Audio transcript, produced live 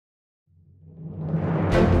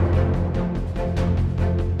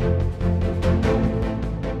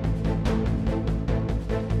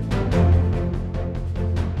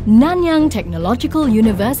Nanyang Technological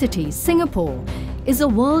University, Singapore, is a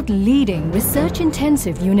world-leading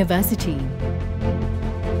research-intensive university.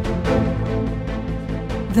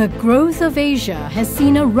 The growth of Asia has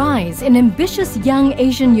seen a rise in ambitious young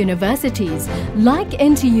Asian universities like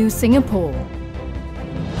NTU Singapore.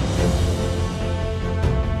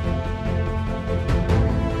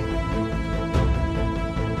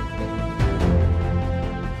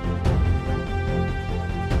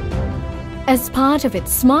 As part of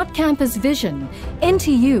its Smart Campus vision,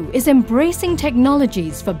 NTU is embracing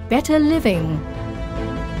technologies for better living,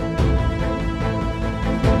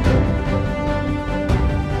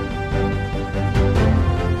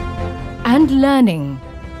 and learning.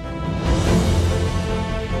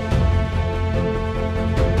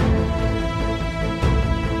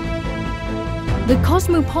 The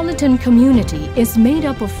cosmopolitan community is made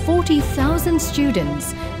up of 40,000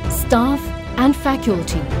 students, staff and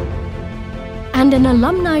faculty, and an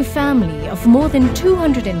alumni family of more than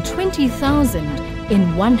 220,000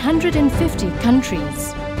 in 150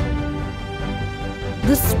 countries.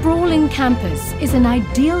 The sprawling campus is an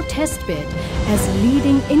ideal testbed as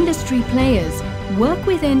leading industry players work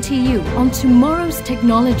with NTU on tomorrow's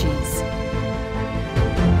technologies.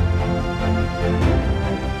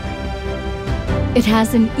 It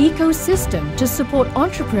has an ecosystem to support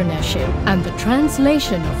entrepreneurship and the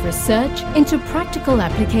translation of research into practical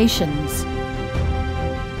applications.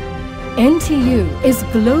 NTU is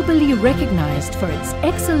globally recognized for its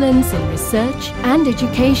excellence in research and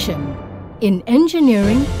education, in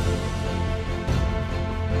engineering,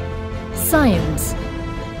 science,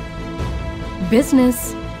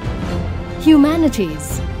 business,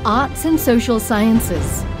 humanities, arts and social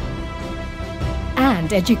sciences,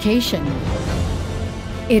 and education.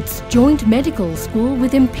 Its joint medical school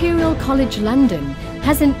with Imperial College London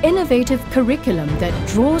has an innovative curriculum that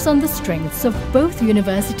draws on the strengths of both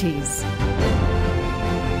universities.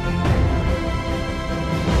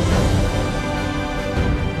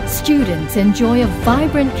 Students enjoy a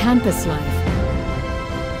vibrant campus life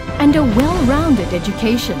and a well-rounded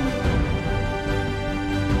education.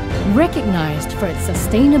 Recognized for its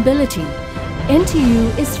sustainability,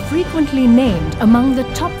 NTU is frequently named among the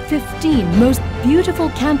top 15 most beautiful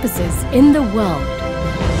campuses in the world.